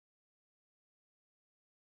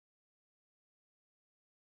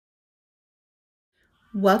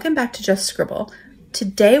Welcome back to Just Scribble.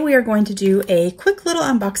 Today we are going to do a quick little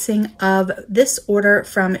unboxing of this order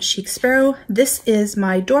from Chic Sparrow. This is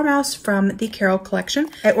my Dormouse from the Carroll collection.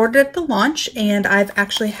 I ordered it at the launch and I've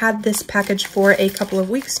actually had this package for a couple of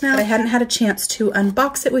weeks now. I hadn't had a chance to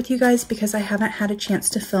unbox it with you guys because I haven't had a chance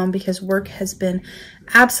to film because work has been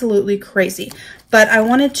absolutely crazy. But I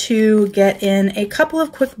wanted to get in a couple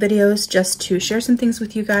of quick videos just to share some things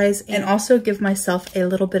with you guys and also give myself a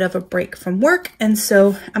little bit of a break from work. And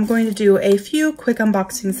so I'm going to do a few quick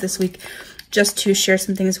unboxings this week just to share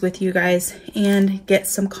some things with you guys and get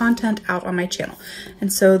some content out on my channel.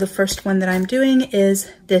 And so the first one that I'm doing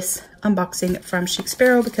is this unboxing from Chic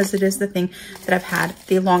Sparrow because it is the thing that I've had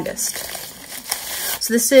the longest.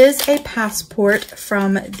 So this is a passport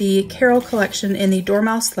from the Carroll collection in the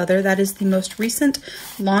Dormouse leather. That is the most recent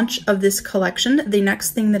launch of this collection. The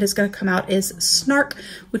next thing that is going to come out is Snark,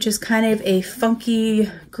 which is kind of a funky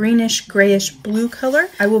greenish, grayish blue color.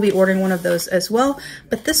 I will be ordering one of those as well,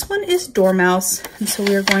 but this one is Dormouse, and so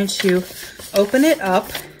we are going to open it up.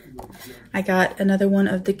 I got another one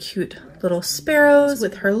of the cute little sparrows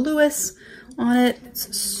with her Lewis on it.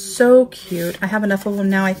 It's so cute. I have enough of them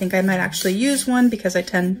now. I think I might actually use one because I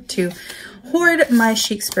tend to hoard my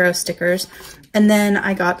Chic Sparrow stickers. And then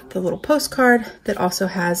I got the little postcard that also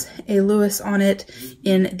has a Lewis on it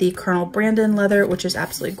in the Carroll Brandon leather, which is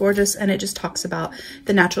absolutely gorgeous. And it just talks about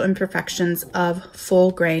the natural imperfections of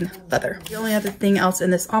full grain leather. The only other thing else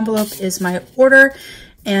in this envelope is my order.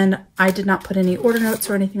 And I did not put any order notes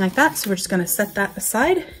or anything like that. So we're just going to set that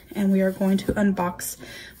aside and we are going to unbox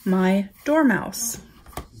my Dormouse.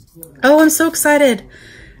 Oh, I'm so excited.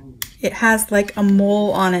 It has like a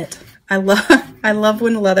mole on it. I love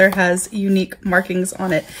when leather has unique markings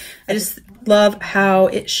on it. I just love how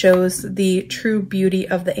it shows the true beauty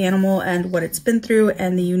of the animal and what it's been through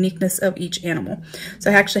and the uniqueness of each animal. So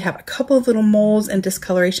I actually have a couple of little moles and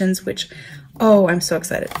discolorations, which, oh, I'm so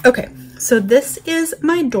excited. Okay, so this is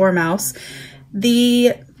my Dormouse.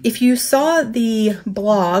 If you saw the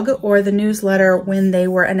blog or the newsletter when they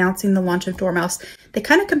were announcing the launch of Dormouse, they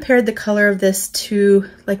kind of compared the color of this to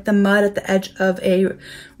like the mud at the edge of a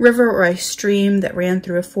river or a stream that ran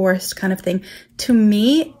through a forest kind of thing. To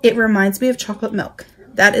me, it reminds me of chocolate milk.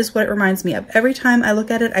 That is what it reminds me of. Every time I look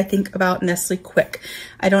at it, I think about Nestle Quick.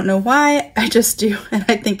 I don't know why, I just do, and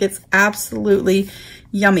I think it's absolutely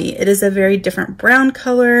yummy. It is a very different brown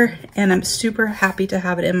color, and I'm super happy to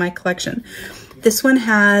have it in my collection. This one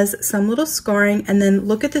has some little scarring, and then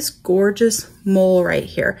look at this gorgeous mole right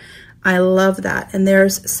here. I love that. And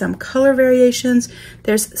there's some color variations.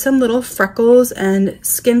 There's some little freckles and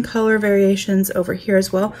skin color variations over here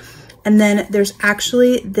as well. And then there's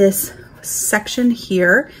actually this section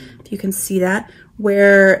here, if you can see that,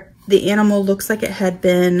 where the animal looks like it had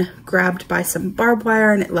been grabbed by some barbed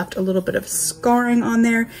wire and it left a little bit of scarring on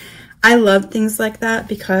there. I love things like that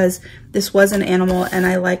because this was an animal and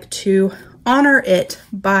I like to honor it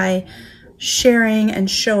by sharing and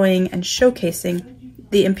showing and showcasing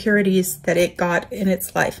the impurities that it got in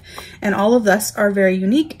its life. And all of us are very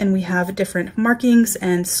unique and we have different markings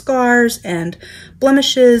and scars and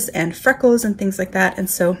blemishes and freckles and things like that. And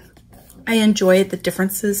so I enjoy the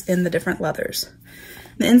differences in the different leathers.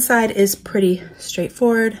 The inside is pretty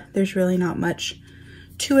straightforward. There's really not much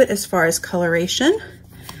to it as far as coloration.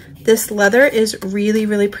 This leather is really,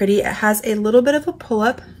 really pretty. It has a little bit of a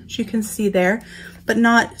pull-up, as you can see there, but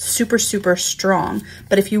not super, super strong.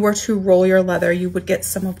 But if you were to roll your leather, you would get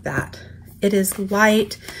some of that. It is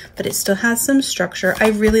light, but it still has some structure. I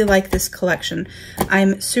really like this collection.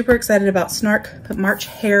 I'm super excited about Snark, but March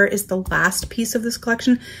Hare is the last piece of this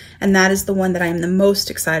collection, and that is the one that I'm the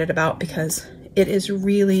most excited about because it is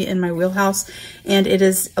really in my wheelhouse, and it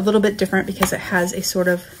is a little bit different because it has a sort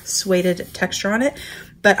of suede texture on it.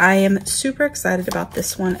 But I am super excited about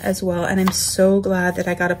this one as well, and I'm so glad that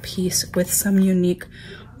I got a piece with some unique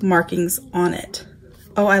markings on it.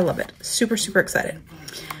 Oh, I love it. Super, super excited.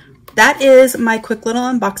 That is my quick little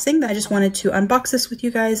unboxing. I just wanted to unbox this with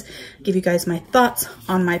you guys, give you guys my thoughts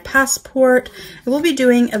on my passport. I will be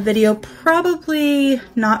doing a video probably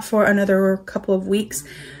not for another couple of weeks,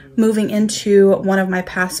 moving into one of my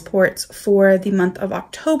passports for the month of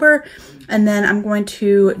October. And then I'm going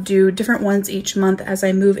to do different ones each month as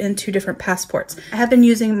I move into different passports. I have been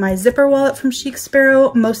using my zipper wallet from Chic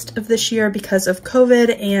Sparrow most of this year because of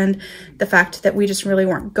COVID and the fact that we just really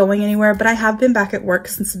weren't going anywhere. But I have been back at work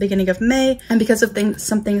since the beginning of May, and because of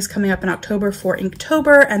some things coming up in October for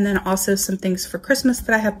Inktober, and then also some things for Christmas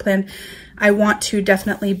that I have planned, I want to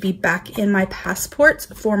definitely be back in my passports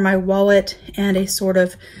for my wallet and a sort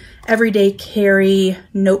of everyday carry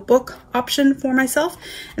notebook option for myself.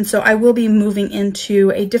 And so I will be moving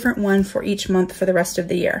into a different one for each month for the rest of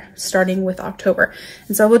the year, starting with October.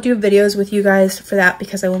 And so I will do videos with you guys for that,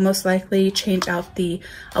 because I will most likely change out the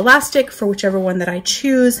elastic for whichever one that I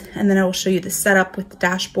choose. And then I will show you the setup with the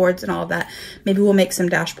dashboards and all of that. Maybe we'll make some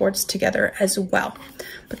dashboards together as well.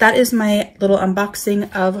 But that is my little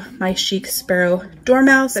unboxing of my Chic Sparrow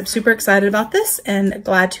Dormouse. I'm super excited about this and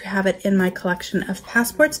glad to have it in my collection of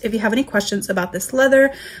passports. If you have any questions about this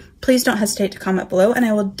leather, please don't hesitate to comment below and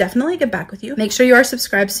I will definitely get back with you. Make sure you are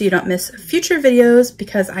subscribed so you don't miss future videos,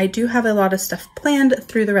 because I do have a lot of stuff planned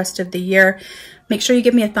through the rest of the year. Make sure you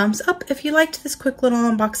give me a thumbs up if you liked this quick little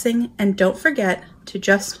unboxing, and don't forget to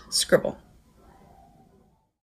just scribble.